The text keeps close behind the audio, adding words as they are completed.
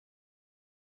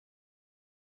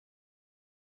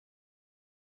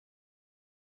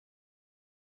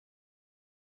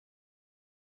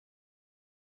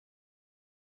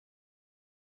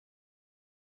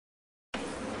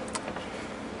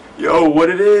Yo, what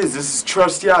it is? This is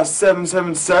Trust Yah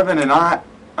 777,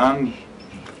 and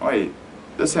wait,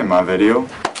 this ain't my video.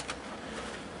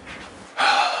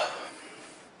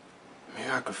 Maybe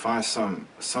I could find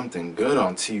something good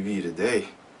on TV today.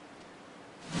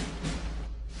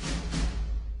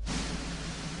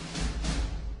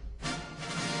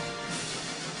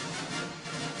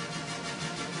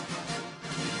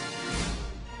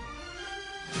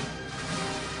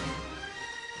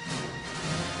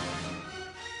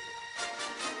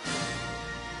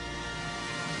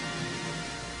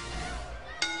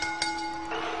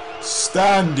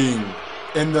 Standing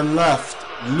in the left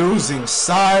losing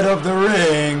side of the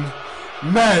ring,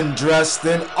 men dressed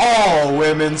in all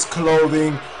women's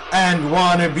clothing and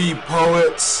wannabe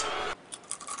poets.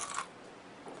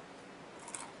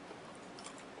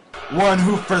 One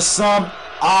who for some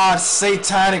odd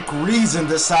satanic reason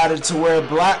decided to wear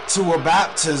black to a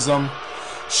baptism.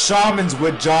 Shamans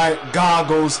with giant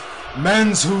goggles.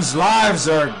 Men's whose lives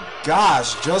are,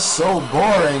 gosh, just so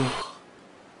boring.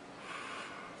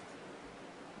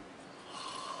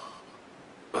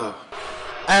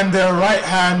 And their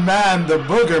right-hand man, the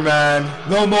Booger Man,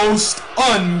 the most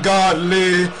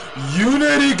ungodly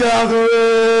unity gathering.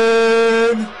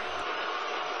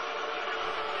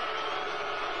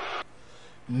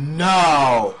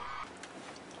 Now.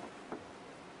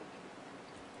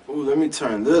 Ooh, let me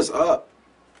turn this up.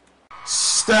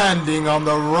 Standing on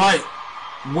the right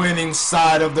winning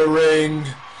side of the ring,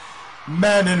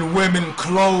 men and women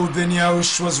clothed in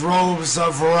Yahushua's robes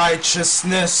of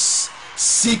righteousness,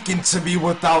 seeking to be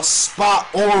without spot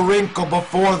or wrinkle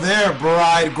before their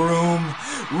bridegroom,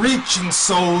 reaching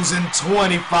souls in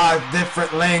 25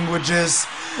 different languages,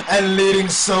 and leading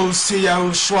souls to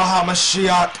Yahushua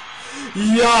HaMashiach,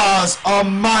 Yah's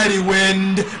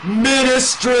AMIGHTYWInd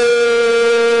Ministry!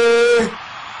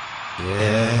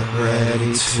 Get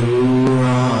ready to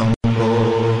rumble.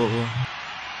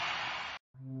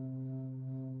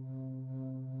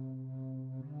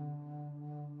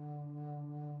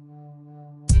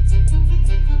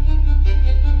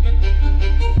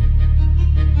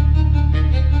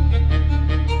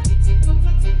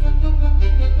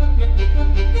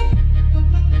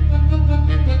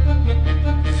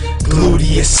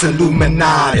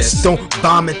 Illuminatus, don't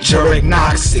vomit your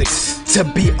agnostics. To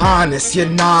be honest, your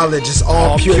knowledge is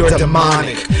all pure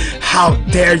demonic. How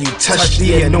dare you touch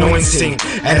the anointing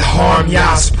and harm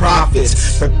Yah's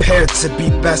prophets? Prepare to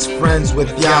be best friends with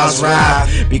Yah's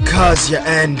wrath, because your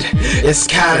end is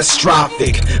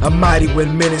catastrophic.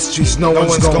 AMIGHTYWInd Ministries, no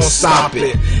one's gonna stop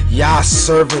it. Yah's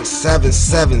servant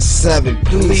 777,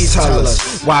 please tell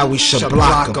us why we should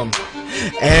block them.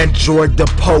 Android the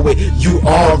poet, you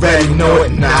already know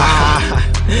it. Nah,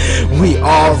 we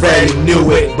already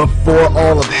knew it. Before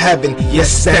all of heaven, your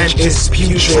stench is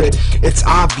putrid. It's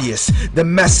obvious, the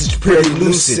message pretty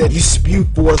lucid. You spew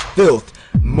forth filth,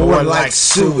 more like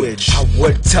sewage. I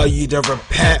would tell you to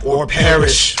repent or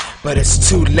perish, but it's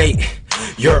too late.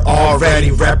 You're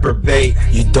already reprobate.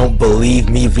 You don't believe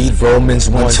me? Read Romans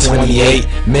 1:28.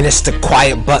 Minister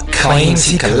quiet but claims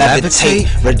he can levitate.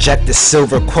 Reject the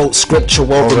silver quote scripture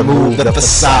will remove the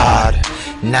facade.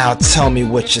 Now tell me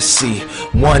what you see.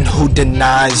 One who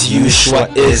denies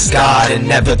Yahushua is God and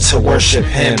never to worship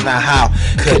him. Now how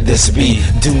could this be?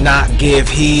 Do not give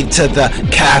heed to the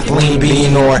Kathleen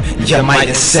bean or you might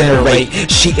incinerate.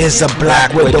 She is a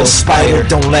black widow spider,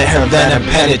 don't let her venom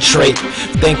penetrate.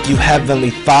 Thank you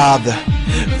Heavenly Father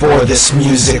for this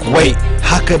music. Wait,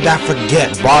 how could I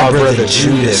forget Barbara the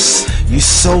Judas? You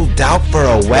sold out for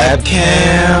a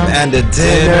webcam and a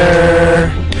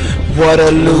dinner. What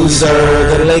a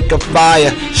loser. The lake of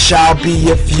fire shall be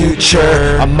your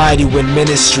future. AMIGHTYWInd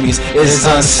Ministries is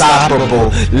unstoppable.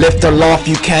 Lift aloft,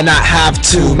 you cannot have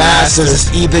two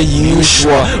masters, either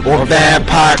Yahushua or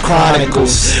Vampire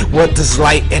Chronicles. What does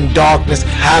light and darkness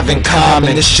have in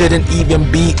common? It shouldn't even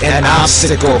be an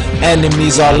obstacle.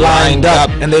 Enemies are lined up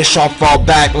and they shall fall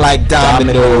back like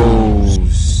dominoes.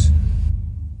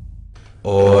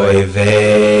 Oy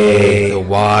vey, the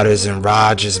waters in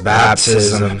Roger's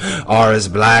baptism are as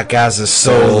black as a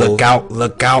soul.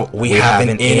 Look out, we have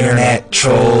an internet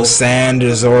troll.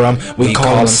 Sanders or we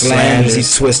call him slanders. He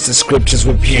twists the scriptures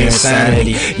with pure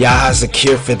insanity. Yah has a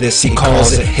cure for this, he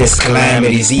calls it his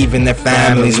calamities. Even their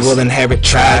families will inherit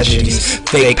tragedies.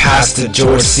 Fake Pastor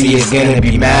George C is gonna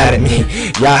be mad at me.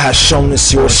 Yah has shown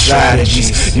us your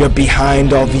strategies. You're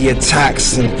behind all the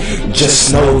attacks, and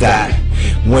just know that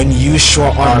when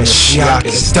Yahushua our Mashiach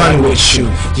is done with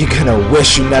you, you're gonna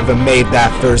wish you never made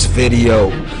that first video.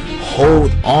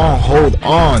 Hold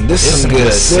on, this is some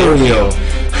good cereal.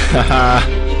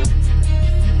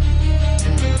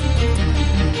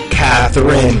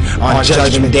 Catherine. On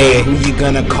Judgment Day, who you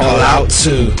gonna call out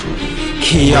to?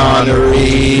 Keanu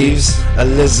Reeves.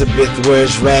 Elizabeth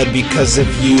wears red because of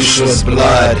Yahushua's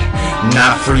blood,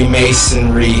 not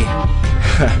Freemasonry.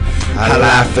 I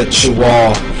laugh at you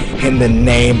all in the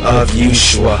name of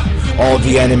Yahushua, all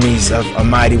the enemies of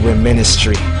AMIGHTYWIND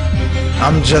Ministry.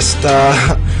 I'm just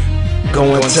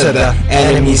going to the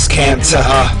enemy's camp to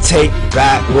take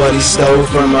back what he stole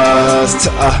from us,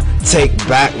 to take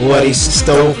back what he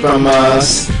stole from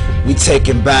us. We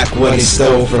taking back what he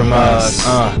stole from us.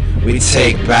 We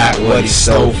take back what he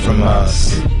stole from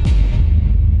us.